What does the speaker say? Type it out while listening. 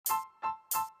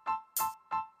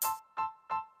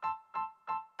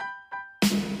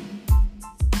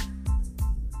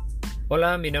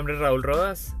Hola, mi nombre es Raúl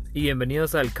Rodas y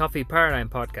bienvenidos al Coffee Paradigm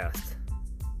Podcast.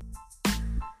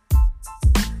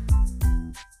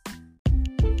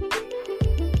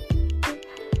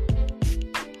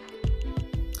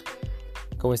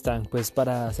 ¿Cómo están? Pues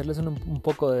para hacerles un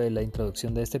poco de la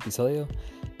introducción de este episodio,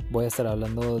 voy a estar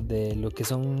hablando de lo que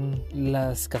son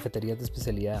las cafeterías de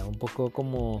especialidad, un poco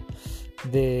como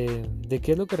de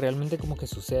qué es lo que realmente como que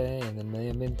sucede en el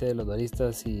medio ambiente de los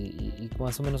baristas y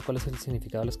más o menos cuál es el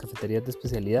significado de las cafeterías de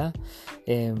especialidad.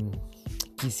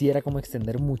 Quisiera como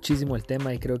extender muchísimo el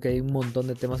tema y creo que hay un montón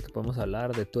de temas que podemos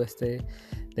hablar, de tueste,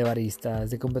 de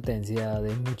baristas, de competencia,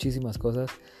 de muchísimas cosas.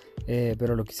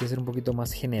 Pero lo quise hacer un poquito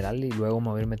más general y luego me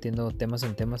voy a ir metiendo temas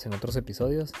en otros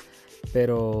episodios,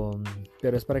 pero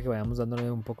es para que vayamos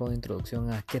dándole un poco de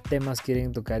introducción a qué temas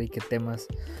quieren tocar y qué temas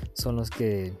son los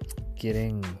que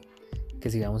quieren que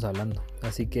sigamos hablando.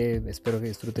 Así que espero que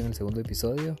disfruten el segundo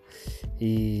episodio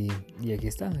y aquí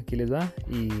está, aquí les va,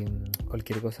 y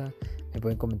cualquier cosa me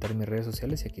pueden comentar en mis redes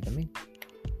sociales y aquí también.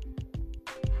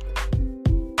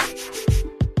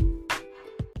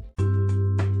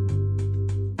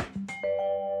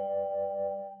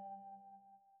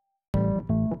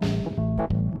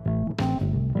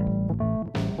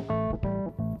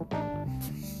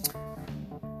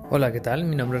 Hola, ¿qué tal?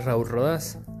 Mi nombre es Raúl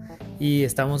Rodas y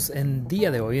estamos en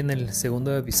día de hoy en el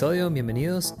segundo episodio.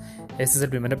 Bienvenidos. Este es el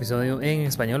primer episodio en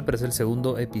español, pero es el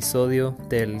segundo episodio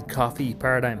del Coffee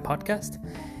Paradigm Podcast.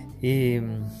 Y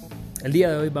el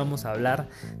día de hoy vamos a hablar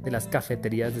de las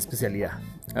cafeterías de especialidad.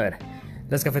 A ver,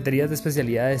 las cafeterías de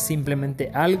especialidad es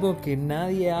simplemente algo que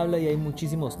nadie habla y hay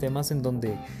muchísimos temas en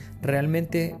donde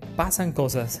realmente pasan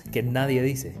cosas que nadie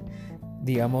dice.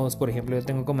 Digamos, por ejemplo, yo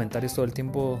tengo comentarios todo el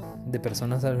tiempo de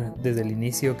personas desde el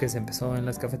inicio que se empezó en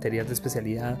las cafeterías de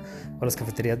especialidad o las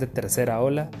cafeterías de tercera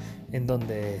ola, en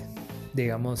donde,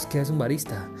 digamos, ¿qué es un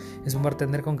barista? Es un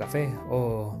bartender con café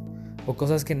o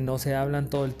cosas que no se hablan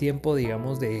todo el tiempo,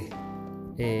 digamos,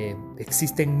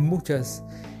 existen muchas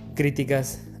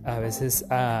críticas a veces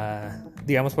a,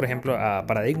 digamos, por ejemplo, a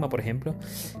Paradigma, por ejemplo,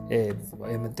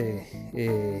 obviamente,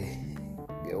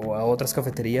 o a otras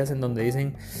cafeterías en donde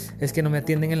dicen es que no me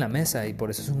atienden en la mesa y por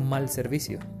eso es un mal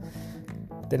servicio.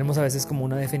 Tenemos a veces como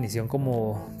una definición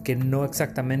como que no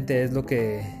exactamente es lo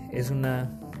que es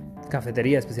una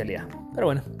cafetería de especialidad. Pero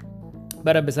bueno,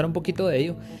 para empezar un poquito de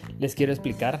ello, les quiero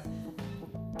explicar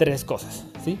tres cosas,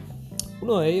 ¿sí?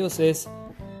 Uno de ellos es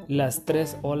las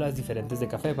tres olas diferentes de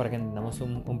café, para que entendamos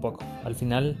un poco. Al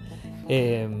final,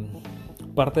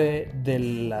 parte de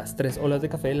las tres olas de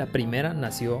café, la primera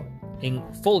nació en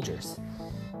Folgers,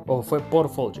 o fue por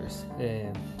Folgers.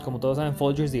 Como todos saben,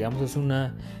 Folgers, digamos,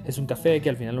 es un café que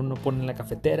al final uno pone en la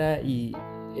cafetera y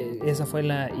esa fue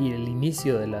el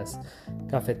inicio de las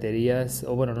cafeterías,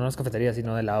 o bueno, no las cafeterías,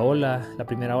 sino de la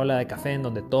primera ola de café, en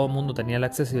donde todo el mundo tenía la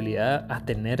accesibilidad a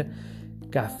tener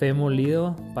café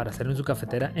molido para hacer en su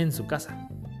cafetera en su casa.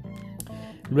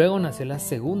 Luego nació la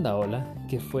segunda ola,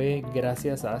 que fue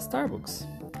gracias a Starbucks.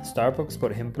 Starbucks,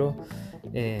 por ejemplo,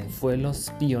 fue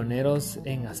los pioneros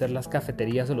en hacer las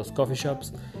cafeterías o los coffee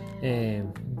shops,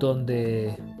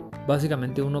 donde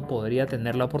básicamente uno podría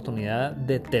tener la oportunidad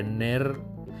de tener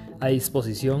a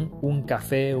disposición un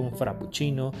café, un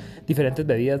frappuccino, diferentes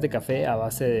bebidas de café a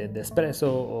base de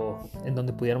espresso, o en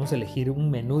donde pudiéramos elegir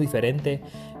un menú diferente,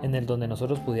 en el donde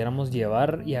nosotros pudiéramos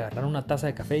llevar y agarrar una taza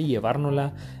de café y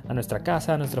llevárnosla a nuestra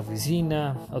casa, a nuestra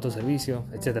oficina, autoservicio,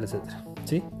 etcétera, etcétera,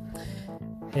 ¿sí?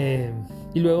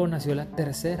 Y luego nació la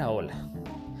tercera ola.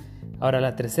 Ahora,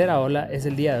 la tercera ola es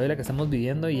el día de hoy la que estamos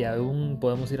viviendo y aún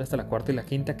podemos ir hasta la cuarta y la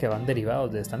quinta, que van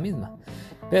derivados de esta misma.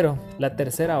 Pero la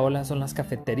tercera ola son las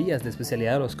cafeterías de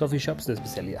especialidad, los coffee shops de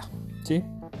especialidad, ¿sí?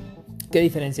 ¿Qué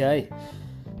diferencia hay?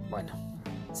 Bueno,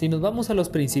 si nos vamos a los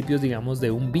principios, digamos,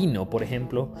 de un vino, por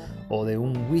ejemplo, o de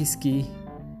un whisky,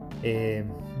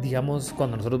 digamos,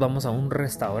 cuando nosotros vamos a un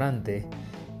restaurante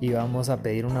y vamos a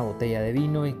pedir una botella de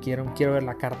vino y quiero ver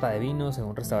la carta de vinos en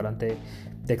un restaurante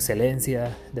de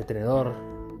excelencia, de tenedor,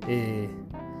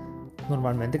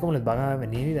 normalmente como les van a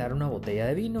venir y dar una botella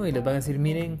de vino y les van a decir,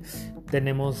 miren,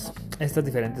 tenemos estas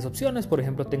diferentes opciones. Por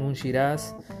ejemplo, tengo un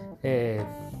Shiraz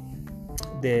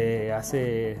de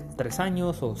hace 3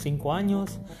 años o 5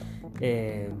 años,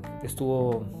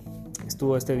 estuvo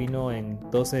este vino en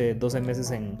 12 meses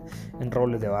en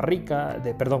robles de barrica,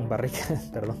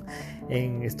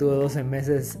 estuvo 12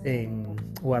 meses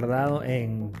guardado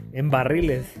en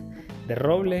barriles de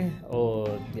roble o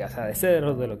ya sea de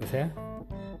cedro, de lo que sea,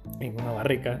 en una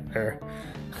barrica,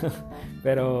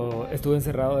 pero estuvo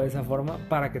encerrado de esa forma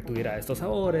para que tuviera estos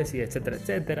sabores y etcétera,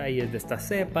 etcétera, y es de esta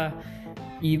cepa.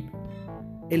 Y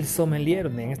el sommelier,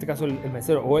 en este caso el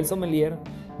mesero o el sommelier,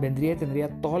 vendría y tendría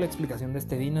toda la explicación de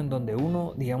este vino, en donde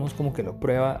uno, digamos, como que lo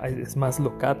prueba, es más,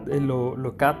 lo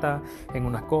cata en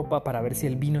una copa para ver si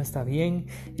el vino está bien,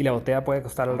 y la botella puede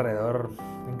costar alrededor,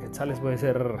 en quetzales puede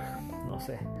ser, no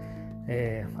sé,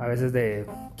 a veces de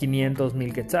 500,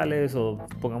 1000 quetzales, o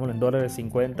pongámoslo en dólares,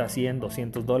 50, 100,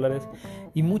 200 dólares,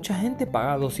 y mucha gente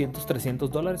paga 200,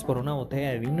 300 dólares por una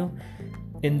botella de vino,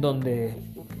 en donde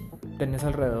tenés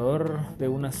alrededor de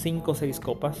unas 5 o 6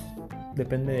 copas,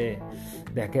 depende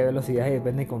de a qué velocidad y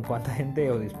depende con cuánta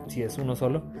gente o si es uno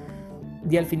solo,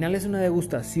 y al final es una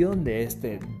degustación del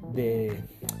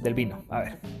vino. A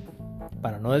ver,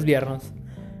 para no desviarnos,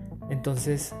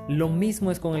 entonces lo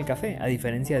mismo es con el café, a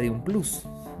diferencia de un plus.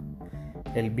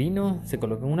 El vino se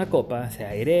coloca en una copa, se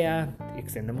airea,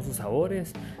 extendemos sus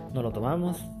sabores, nos lo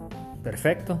tomamos,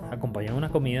 perfecto, acompañado de una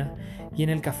comida. Y en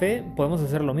el café podemos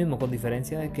hacer lo mismo, con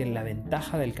diferencia de que la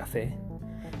ventaja del café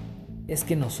es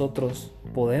que nosotros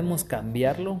podemos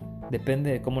cambiarlo,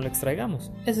 depende de cómo lo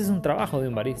extraigamos. Ese es un trabajo de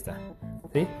un barista,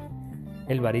 ¿sí?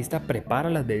 El barista prepara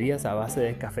las bebidas a base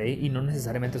de café, y no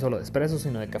necesariamente solo de espresso,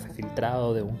 sino de café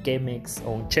filtrado, de un Chemex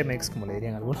o un Chemex, como le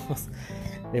dirían algunos,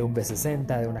 de un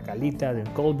B60, de una calita, de un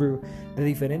cold brew, de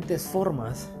diferentes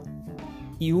formas.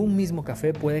 Y un mismo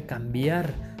café puede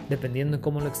cambiar dependiendo de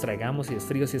cómo lo extraigamos, si es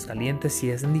frío, si es caliente, si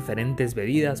es en diferentes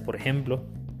bebidas, por ejemplo.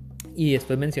 Y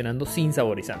estoy mencionando sin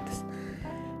saborizantes.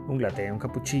 Un latte, un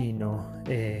cappuccino,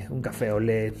 un café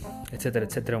olé, etcétera,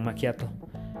 etcétera, un macchiato.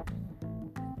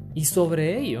 Y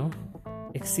sobre ello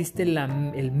existe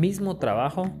el mismo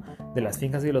trabajo de las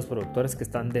fincas y de los productores que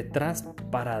están detrás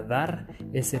para dar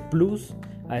ese plus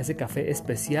a ese café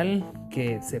especial,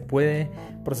 que se puede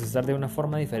procesar de una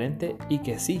forma diferente, y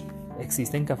que sí,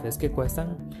 existen cafés que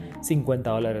cuestan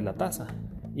 $50 la taza,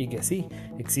 y que sí,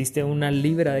 existe una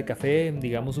libra de café,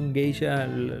 digamos un geisha,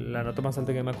 la nota más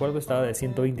alta que me acuerdo estaba de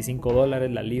 $125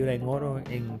 la libra en oro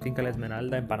en Finca La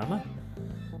Esmeralda en Panamá.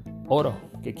 Oro,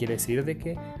 que quiere decir de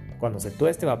que cuando se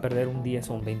tueste va a perder un 10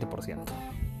 o un 20%.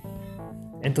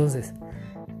 Entonces,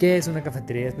 ¿qué es una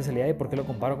cafetería de especialidad y por qué lo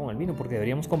comparo con el vino? Porque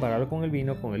deberíamos compararlo con el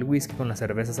vino, con el whisky, con las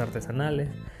cervezas artesanales,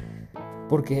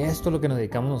 porque esto es lo que nos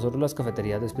dedicamos nosotros, las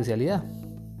cafeterías de especialidad.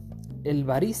 El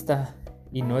barista,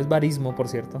 y no es barismo por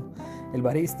cierto, el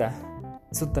barista,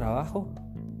 su trabajo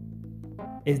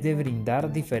es de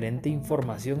brindar diferente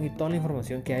información, y toda la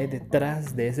información que hay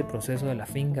detrás de ese proceso de la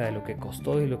finca, de lo que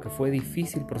costó y lo que fue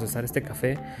difícil procesar este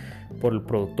café por el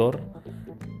productor,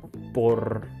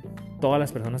 por todas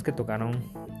las personas que tocaron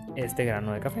este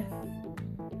grano de café.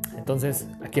 Entonces,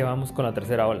 aquí vamos con la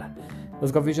tercera ola.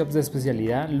 Los coffee shops de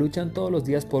especialidad luchan todos los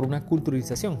días por una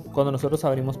culturalización. Cuando nosotros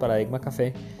abrimos Paradigma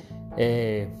Café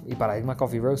y Paradigma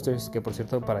Coffee Roasters, que por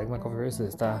cierto Paradigma Coffee Roasters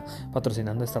está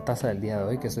patrocinando esta taza del día de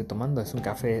hoy que estoy tomando, es un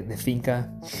café de finca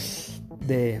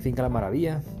La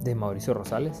Maravilla, de Mauricio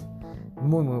Rosales,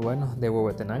 muy muy bueno, de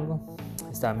Huehuetenango,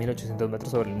 está a 1800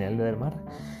 metros sobre el nivel del mar.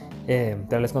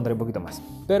 Pero les contaré un poquito más,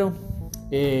 pero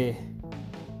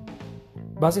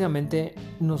básicamente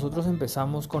nosotros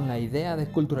empezamos con la idea de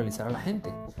culturalizar a la gente,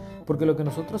 porque lo que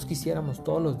nosotros quisiéramos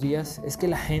todos los días es que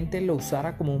la gente lo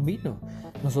usara como un vino.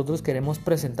 Nosotros queremos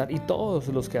presentar, y todos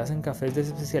los que hacen cafés de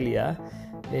especialidad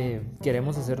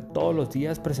queremos hacer todos los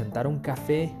días, presentar un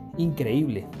café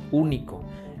increíble, único,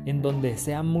 en donde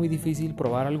sea muy difícil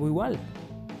probar algo igual.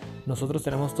 Nosotros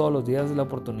tenemos todos los días la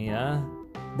oportunidad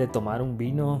de tomar un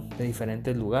vino de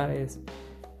diferentes lugares,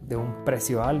 de un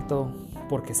precio alto,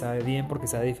 porque sabe bien, porque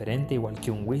sabe diferente, igual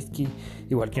que un whisky,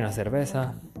 igual que una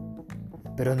cerveza.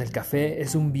 Pero en el café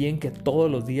es un bien que todos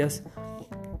los días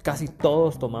casi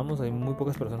todos tomamos. Hay muy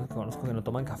pocas personas que conozco que no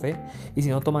toman café, y si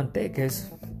no toman té, que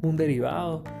es un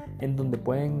derivado en donde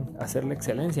pueden hacer la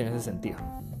excelencia en ese sentido,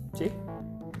 ¿sí?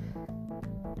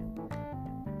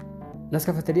 Las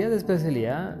cafeterías de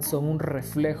especialidad son un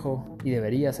reflejo, y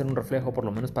debería ser un reflejo, por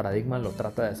lo menos Paradigma lo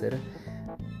trata de hacer,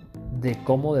 de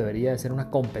cómo debería ser una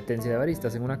competencia de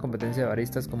baristas. En una competencia de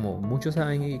baristas, como muchos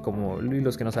saben y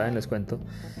los que no saben les cuento,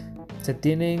 se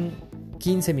tienen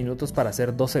 15 minutos para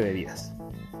hacer 12 bebidas.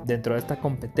 Dentro de esta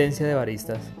competencia de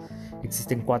baristas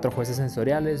existen 4 jueces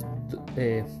sensoriales,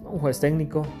 un juez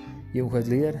técnico y un juez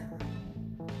líder,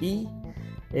 y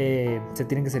se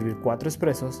tienen que servir 4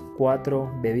 expresos,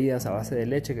 4 bebidas a base de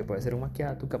leche, que puede ser un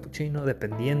macchiato, un cappuccino,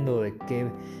 dependiendo de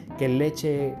qué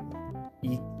leche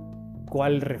y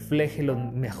cuál refleje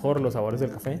mejor los sabores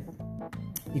del café,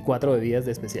 y 4 bebidas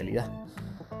de especialidad.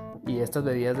 Y estas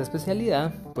bebidas de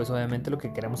especialidad, pues obviamente lo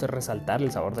que queremos es resaltar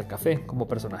el sabor del café como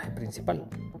personaje principal.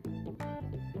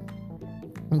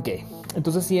 Ok,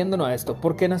 entonces siguiéndonos a esto,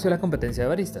 ¿por qué nació la competencia de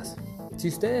baristas? Si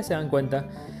ustedes se dan cuenta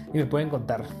y me pueden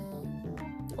contar,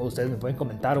 o ustedes me pueden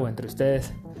comentar, o entre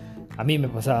ustedes. A mí me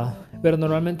pasaba, pero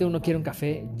normalmente uno quiere un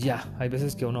café ya. Hay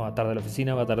veces que uno va tarde a la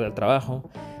oficina, va tarde al trabajo,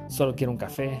 solo quiero un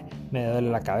café, me duele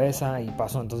la cabeza y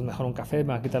paso, entonces mejor un café,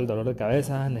 me va a quitar el dolor de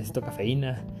cabeza, necesito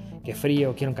cafeína, qué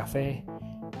frío, quiero un café.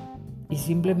 Y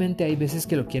simplemente hay veces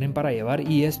que lo quieren para llevar,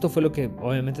 y esto fue lo que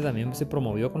obviamente también se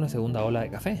promovió con la segunda ola de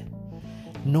café.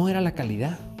 No era la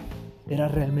calidad, era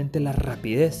realmente la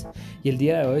rapidez. Y el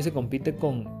día de hoy se compite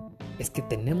con, es que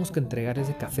tenemos que entregar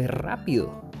ese café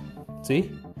rápido,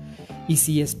 ¿sí? Y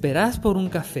si esperas por un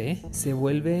café, se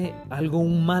vuelve algo,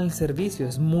 un mal servicio,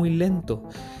 es muy lento.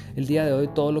 El día de hoy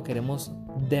todo lo queremos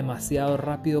demasiado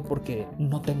rápido porque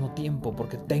no tengo tiempo,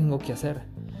 porque tengo que hacer.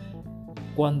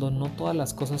 Cuando no todas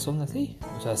las cosas son así.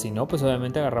 O sea, si no, pues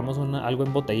obviamente agarramos algo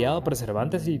embotellado,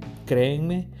 preservantes, y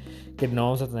créenme que no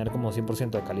vamos a tener como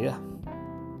 100% de calidad.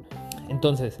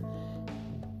 Entonces,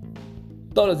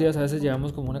 todos los días a veces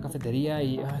llegamos como a una cafetería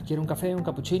y quiero un café, un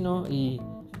cappuccino, y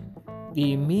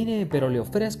mire, pero le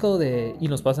ofrezco y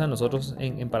nos pasa a nosotros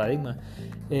en Paradigma,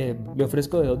 le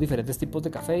ofrezco de 2 diferentes tipos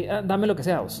de café, dame lo que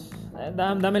sea vos,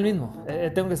 dame el mismo,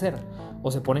 tengo que ser. O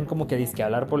se ponen como que disque a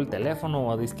hablar por el teléfono,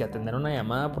 o disque a atender una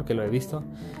llamada, porque lo he visto,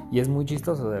 y es muy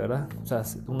chistoso, de verdad, o sea,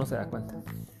 uno se da cuenta.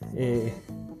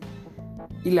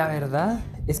 Y la verdad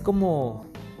es como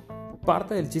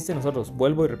parte del chiste de nosotros,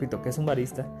 vuelvo y repito, que es un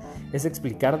barista, es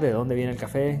explicar de dónde viene el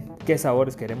café, qué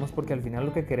sabores queremos, porque al final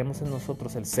lo que queremos es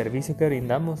nosotros, el servicio que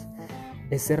brindamos,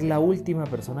 es ser la última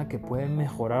persona que puede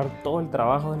mejorar todo el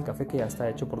trabajo del café que ya está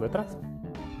hecho por detrás.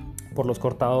 Por los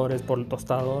cortadores, por el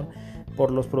tostador, por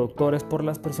los productores, por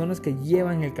las personas que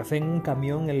llevan el café en un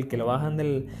camión, el que lo bajan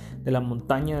de la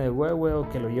montaña de Huehue, o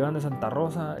que lo llevan de Santa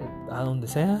Rosa, a donde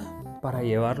sea, para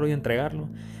llevarlo y entregarlo.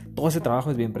 Todo ese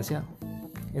trabajo es bien preciado.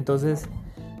 Entonces,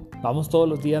 vamos todos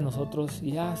los días nosotros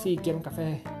y sí, quiero un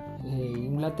café,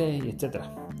 un latte, etc.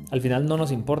 Al final no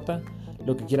nos importa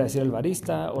lo que quiera decir el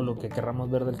barista o lo que querramos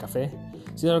ver del café,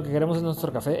 sino lo que queremos es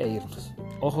nuestro café e irnos.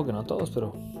 Ojo que no todos,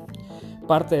 pero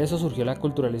parte de eso surgió la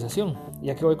culturalización. ¿Y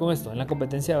a qué voy con esto? En la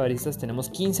competencia de baristas tenemos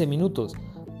 15 minutos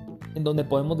en donde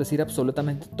podemos decir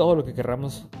absolutamente todo lo que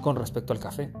queramos con respecto al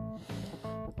café.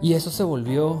 Y eso se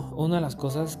volvió una de las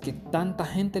cosas que tanta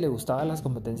gente le gustaba a las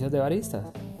competencias de baristas.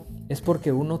 Es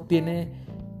porque uno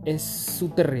es su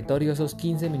territorio, esos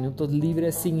 15 minutos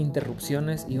libres, sin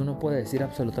interrupciones, y uno puede decir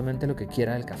absolutamente lo que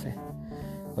quiera del café.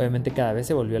 Obviamente cada vez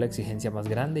se volvió la exigencia más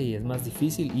grande y es más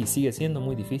difícil, y sigue siendo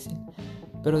muy difícil.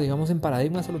 Pero digamos, en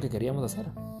Paradigma eso es lo que queríamos hacer.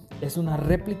 Es una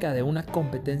réplica de una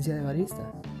competencia de baristas.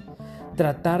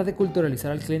 Tratar de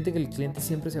culturalizar al cliente, que el cliente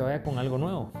siempre se vaya con algo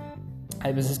nuevo.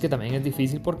 Hay veces que también es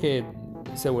difícil porque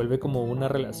se vuelve como una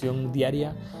relación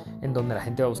diaria en donde la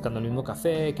gente va buscando el mismo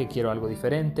café, que quiero algo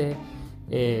diferente.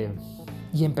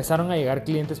 Y empezaron a llegar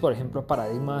clientes, por ejemplo, a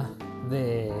Paradigma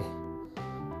de,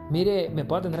 mire, ¿me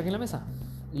puedo atender aquí en la mesa?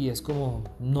 Y es como,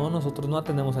 no, nosotros no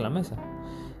atendemos en la mesa.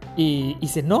 Y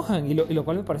se enojan, y lo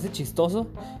cual me parece chistoso,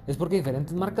 es porque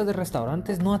diferentes marcas de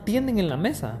restaurantes no atienden en la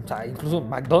mesa. O sea, incluso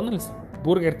McDonald's,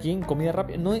 Burger King, comida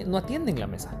rápida, no atienden en la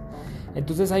mesa.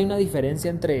 Entonces hay una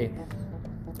diferencia entre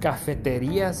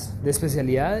cafeterías de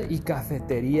especialidad y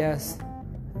cafeterías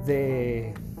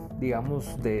de,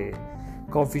 digamos, de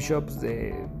coffee shops,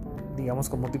 digamos,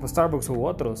 como tipo Starbucks u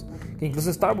otros, que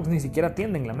incluso Starbucks ni siquiera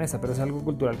atienden la mesa, pero es algo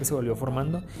cultural que se volvió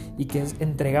formando, y que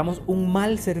entregamos un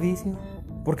mal servicio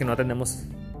porque no atendemos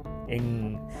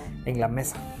en la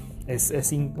mesa.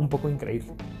 Es un poco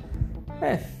increíble.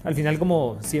 Al final,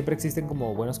 como siempre, existen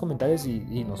como buenos comentarios,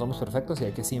 y no somos perfectos, y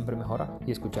hay que siempre mejorar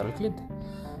y escuchar al cliente.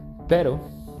 Pero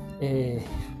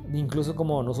incluso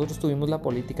como nosotros tuvimos la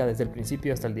política desde el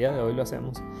principio hasta el día de hoy lo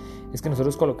hacemos, es que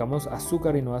nosotros colocamos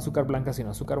azúcar, y no azúcar blanca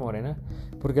sino azúcar morena,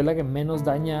 porque es la que menos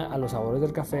daña a los sabores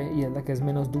del café y es la que es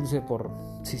menos dulce por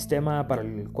sistema para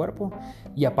el cuerpo,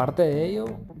 y aparte de ello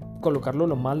colocarlo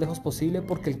lo más lejos posible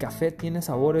porque el café tiene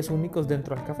sabores únicos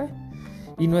dentro del café.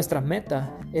 Y nuestra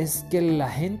meta es que la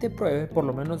gente pruebe por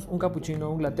lo menos un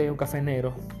cappuccino, un latte, un café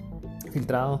negro,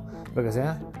 filtrado, lo que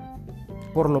sea,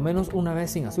 por lo menos una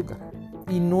vez sin azúcar.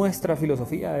 Y nuestra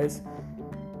filosofía es,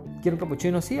 quiero un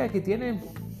cappuccino, sí, aquí tiene,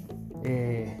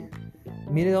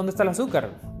 mire dónde está el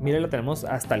azúcar, mire, lo tenemos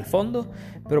hasta el fondo,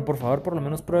 pero por favor por lo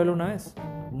menos pruébelo una vez.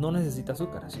 No necesita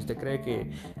azúcar. Si usted cree que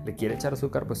le quiere echar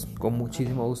azúcar, pues con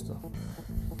muchísimo gusto.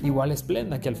 Igual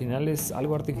Splenda, que al final es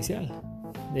algo artificial.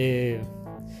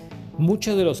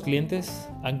 Muchos de los clientes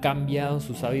han cambiado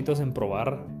sus hábitos en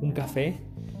probar un café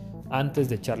antes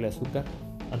de echarle azúcar,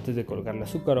 antes de colocarle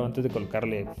azúcar o antes de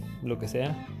colocarle lo que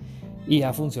sea, y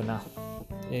ha funcionado.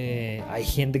 Hay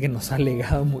gente que nos ha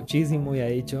alegado muchísimo y ha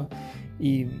dicho,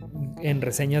 y en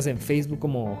reseñas en Facebook,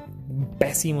 como un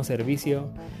pésimo servicio,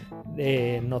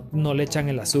 no le echan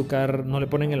el azúcar, no le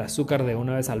ponen el azúcar de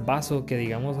una vez al vaso, que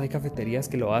digamos hay cafeterías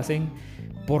que lo hacen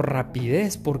por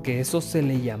rapidez, porque eso se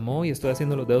le llamó, y estoy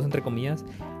haciendo los dedos entre comillas,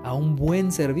 a un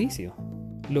buen servicio,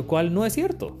 lo cual no es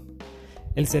cierto.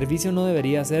 El servicio no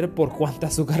debería ser por cuánta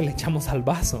azúcar le echamos al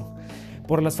vaso,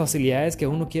 por las facilidades que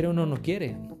uno quiere o uno no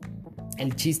quiere.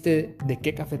 El chiste de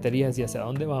qué cafeterías y hacia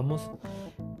dónde vamos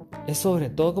es sobre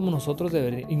todo como nosotros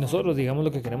y nosotros digamos lo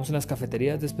que queremos en las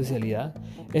cafeterías de especialidad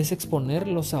es exponer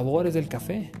los sabores del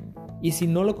café. Y si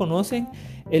no lo conocen,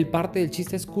 el parte del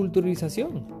chiste es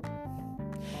culturalización.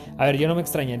 A ver, yo no me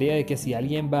extrañaría de que si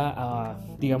alguien va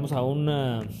digamos a un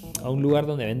lugar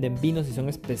donde venden vinos y son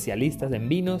especialistas en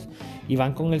vinos y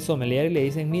van con el sommelier y le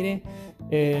dicen, mire,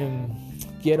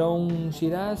 quiero un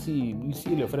Shiraz y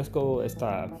sí, le ofrezco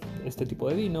este tipo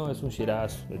de vino, es un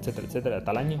Shiraz, etcétera, etcétera,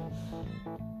 tal año.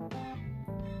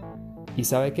 ¿Y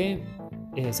sabe qué?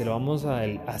 Se lo vamos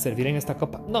a servir en esta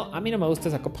copa. No, a mí no me gusta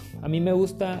esa copa. A mí me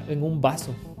gusta en un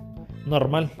vaso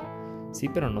normal. Sí,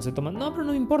 pero no se toma. No, pero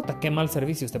no me importa. Qué mal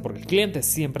servicio porque el cliente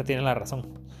siempre tiene la razón.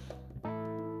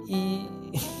 Y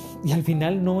al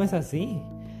final no es así.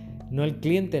 No, el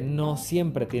cliente no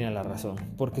siempre tiene la razón.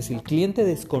 Porque si el cliente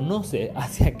desconoce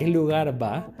hacia qué lugar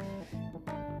va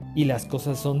y las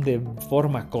cosas son de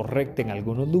forma correcta en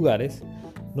algunos lugares,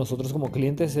 nosotros como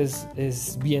clientes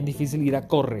es bien difícil ir a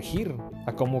corregir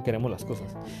a cómo queremos las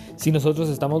cosas. Si nosotros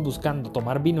estamos buscando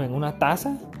tomar vino en una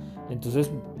taza,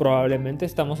 entonces probablemente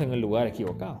estamos en el lugar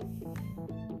equivocado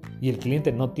y el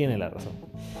cliente no tiene la razón.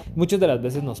 Muchas de las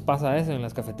veces nos pasa eso en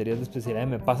las cafeterías de especialidad.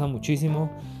 Me pasa muchísimo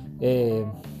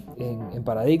en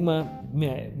Paradigma.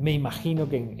 Me imagino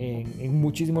que en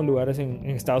muchísimos lugares en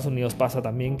Estados Unidos pasa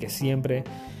también, que siempre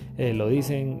lo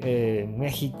dicen, en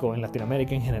México, en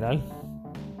Latinoamérica en general.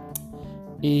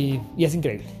 Y es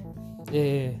increíble.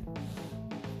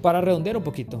 Para redondear un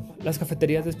poquito, las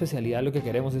cafeterías de especialidad lo que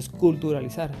queremos es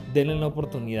culturalizar. Denle la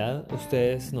oportunidad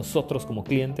ustedes, nosotros como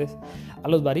clientes, a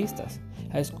los baristas,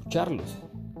 a escucharlos.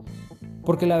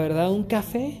 Porque la verdad, un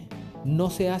café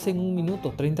no se hace en 1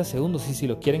 minuto, 30 segundos. Y si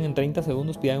lo quieren en 30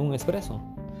 segundos, pidan un espresso.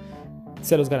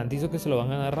 Se los garantizo que se lo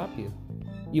van a dar rápido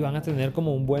y van a tener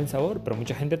como un buen sabor. Pero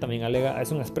mucha gente también alega,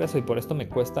 es un espresso y por esto me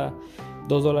cuesta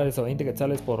 $2 o 20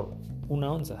 quetzales por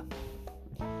 1 onza.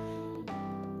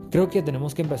 Creo que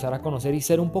tenemos que empezar a conocer y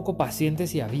ser un poco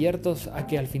pacientes y abiertos a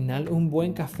que al final un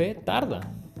buen café tarda.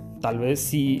 Tal vez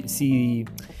si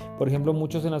por ejemplo,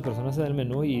 muchos en las personas en el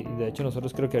menú, y de hecho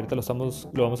nosotros creo que ahorita lo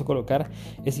vamos a colocar,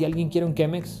 es si alguien quiere un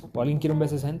Chemex o alguien quiere un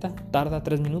B60, tarda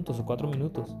 3 minutos o 4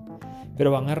 minutos.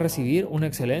 Pero van a recibir una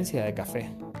excelencia de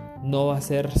café. No va a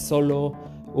ser solo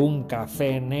un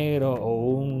café negro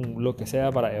o lo que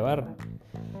sea para llevar,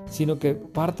 sino que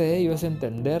parte de ello es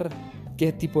entender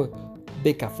qué tipo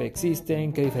de café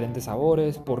existen, qué diferentes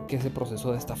sabores, por qué se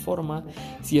procesó de esta forma,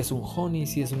 si es un honey,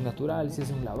 si es un natural, si es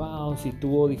un lavado, si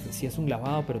es un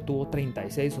lavado pero tuvo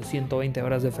 36 o 120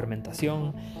 horas de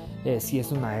fermentación, si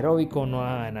es un aeróbico o no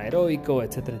anaeróbico,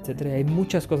 etcétera, etcétera. Hay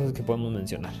muchas cosas que podemos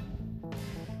mencionar.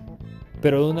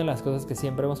 Pero una de las cosas que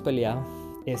siempre hemos peleado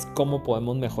es cómo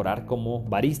podemos mejorar como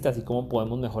baristas y cómo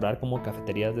podemos mejorar como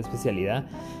cafeterías de especialidad.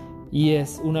 Y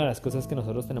es una de las cosas que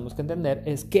nosotros tenemos que entender,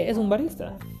 es qué es un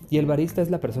barista. Y el barista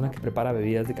es la persona que prepara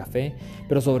bebidas de café,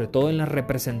 pero sobre todo en la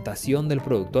representación del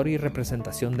productor y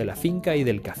representación de la finca y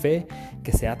del café,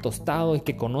 que se ha tostado y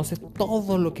que conoce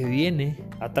todo lo que viene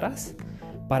atrás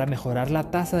para mejorar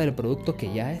la taza del producto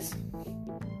que ya es.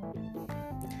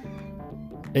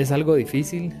 Es algo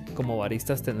difícil como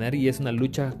baristas tener y es una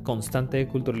lucha constante de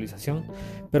culturalización,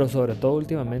 pero sobre todo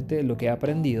últimamente lo que he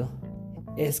aprendido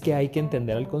es que hay que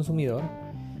entender al consumidor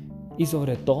y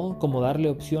sobre todo cómo darle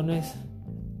opciones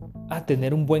a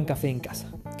tener un buen café en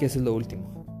casa, que eso es lo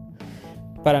último.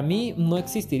 Para mí no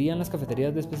existirían las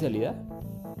cafeterías de especialidad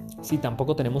si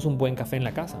tampoco tenemos un buen café en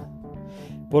la casa,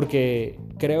 porque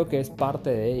creo que es parte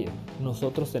de ello.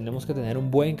 Nosotros tenemos que tener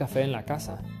un buen café en la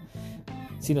casa.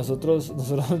 Si nosotros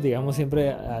digamos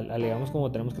siempre alegamos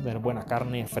como tenemos que tener buena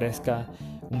carne fresca,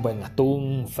 un buen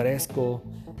atún fresco,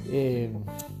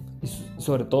 y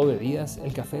sobre todo bebidas,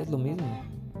 el café es lo mismo.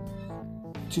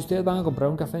 Si ustedes van a comprar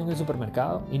un café en el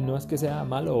supermercado, y no es que sea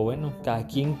malo o bueno, cada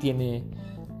quien tiene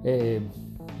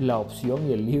la opción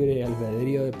y el libre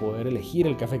albedrío de poder elegir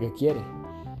el café que quiere.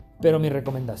 Pero mi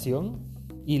recomendación,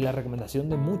 y la recomendación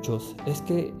de muchos, es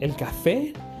que el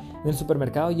café en el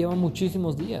supermercado lleva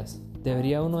muchísimos días.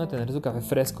 Debería uno de tener su café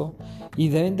fresco y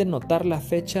deben de notar la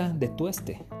fecha de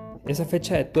tueste. Esa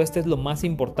fecha de tueste es lo más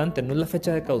importante, no es la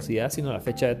fecha de caducidad, sino la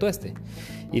fecha de tueste.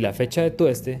 Y la fecha de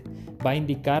tueste va a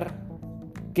indicar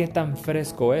qué tan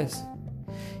fresco es.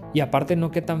 Y aparte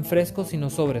no qué tan fresco, sino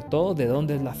sobre todo de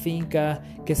dónde es la finca,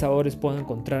 qué sabores puedo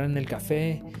encontrar en el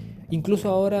café. Incluso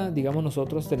ahora, digamos,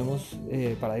 nosotros tenemos,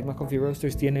 Paradigma Coffee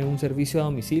Roasters tiene un servicio a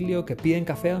domicilio que piden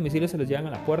café a domicilio, se los llevan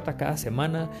a la puerta cada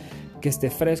semana, que esté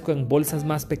fresco en bolsas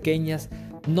más pequeñas.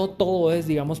 No todo es,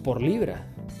 digamos, por libra.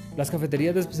 Las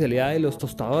cafeterías de especialidad y los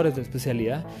tostadores de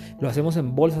especialidad lo hacemos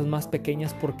en bolsas más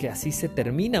pequeñas porque así se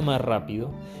termina más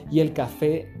rápido y el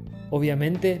café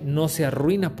obviamente no se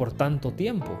arruina por tanto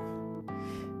tiempo.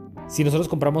 Si nosotros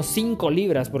compramos 5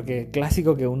 libras, porque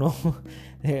clásico que uno,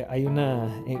 hay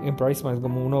una, en PriceMart,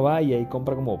 como uno va y ahí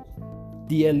compra como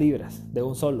 10 libras de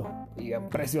un solo y a un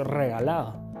precio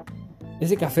regalado.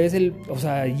 Ese café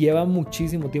lleva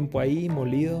muchísimo tiempo ahí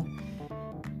molido.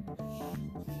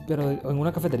 Pero en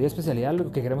una cafetería de especialidad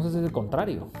lo que queremos es el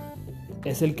contrario.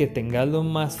 Es el que tenga lo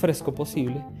más fresco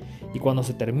posible. Y cuando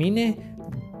se termine,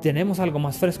 tenemos algo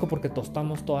más fresco porque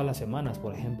tostamos todas las semanas,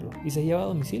 por ejemplo. Y se lleva a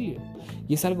domicilio.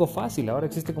 Y es algo fácil. Ahora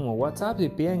existe como WhatsApp y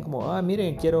piden como,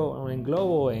 miren, quiero en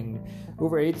Globo, en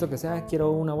Uber Eats, lo que sea,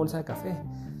 quiero una bolsa de café.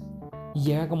 Y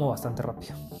llega como bastante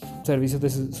rápido. Servicios de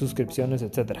suscripciones,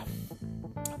 etc.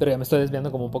 Pero ya me estoy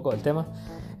desviando como un poco del tema.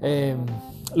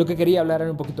 Lo que quería hablar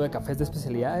era un poquito de cafés de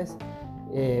especialidades,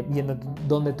 viendo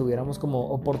donde tuviéramos como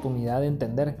oportunidad de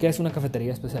entender qué es una cafetería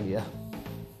de especialidad.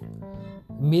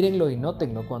 Mírenlo y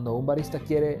nótenlo cuando un barista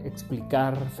quiere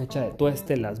explicar fecha de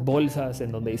tueste, las bolsas,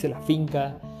 en donde dice la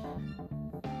finca.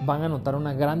 Van a notar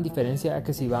una gran diferencia a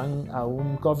que si van a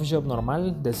un coffee shop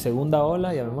normal de segunda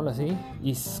ola, llamémoslo así,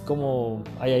 y es como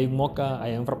ahí hay un mocha,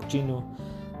 ahí hay un frappuccino.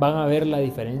 Van a ver la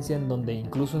diferencia en donde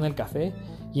incluso en el café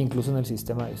y incluso en el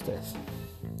sistema de ustedes,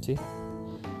 ¿sí?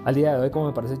 Al día de hoy, como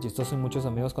me parece chistoso, y muchos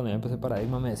amigos cuando yo empecé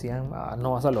Paradigma me decían,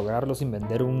 no vas a lograrlo sin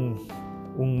vender un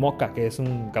mocha, que es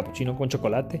un cappuccino con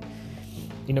chocolate,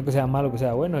 y no que sea malo, que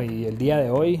sea bueno. Y el día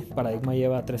de hoy, Paradigma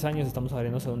lleva 3 años, estamos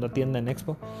abriendo segunda tienda en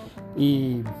Expo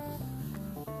y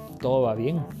todo va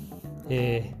bien,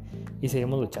 y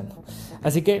seguimos luchando.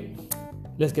 Así que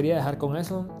les quería dejar con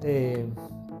eso.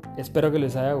 Espero que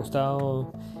les haya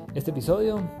gustado este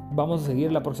episodio. Vamos a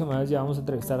seguir la próxima vez. Ya vamos a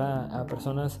entrevistar a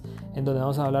personas en donde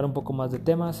vamos a hablar un poco más de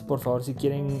temas. Por favor, si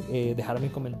quieren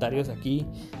dejarme comentarios aquí,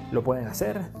 lo pueden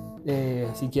hacer.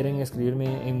 Si quieren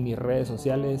escribirme en mis redes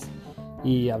sociales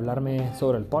y hablarme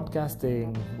sobre el podcast,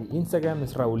 en mi Instagram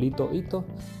es Raulito Ito,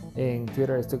 en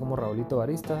Twitter estoy como Raulito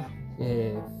Barista.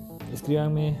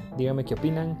 Escríbanme, díganme qué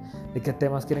opinan, de qué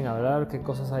temas quieren hablar, qué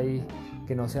cosas hay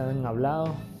que no se han hablado.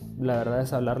 La verdad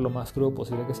es hablar lo más crudo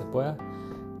posible que se pueda.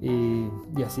 Y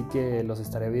así que los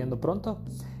estaré viendo pronto.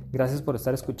 Gracias por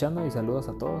estar escuchando y saludos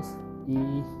a todos.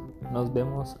 Y nos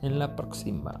vemos en la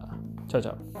próxima. Chao,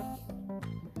 chao.